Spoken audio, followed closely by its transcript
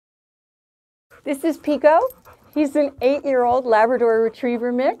This is Pico. He's an 8-year-old Labrador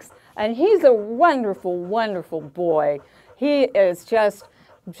Retriever mix, and he's a wonderful, wonderful boy. He is just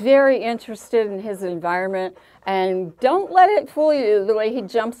very interested in his environment, and don't let it fool you the way he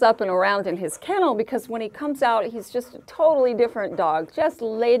jumps up and around in his kennel, because when he comes out, he's just a totally different dog, just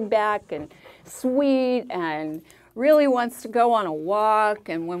laid back and sweet and really wants to go on a walk.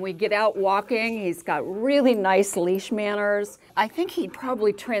 And when we get out walking, he's got really nice leash manners. I think he'd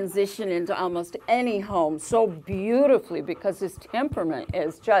probably transition into almost any home so beautifully because his temperament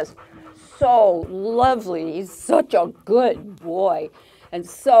is just so lovely. He's such a good boy and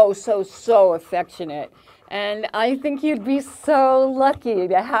so affectionate. And I think you'd be so lucky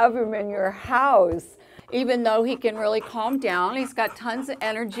to have him in your house. Even though he can really calm down, he's got tons of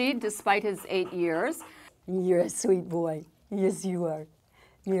energy despite his 8 years. You're a sweet boy. Yes, you are.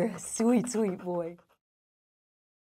 You're a sweet, sweet boy.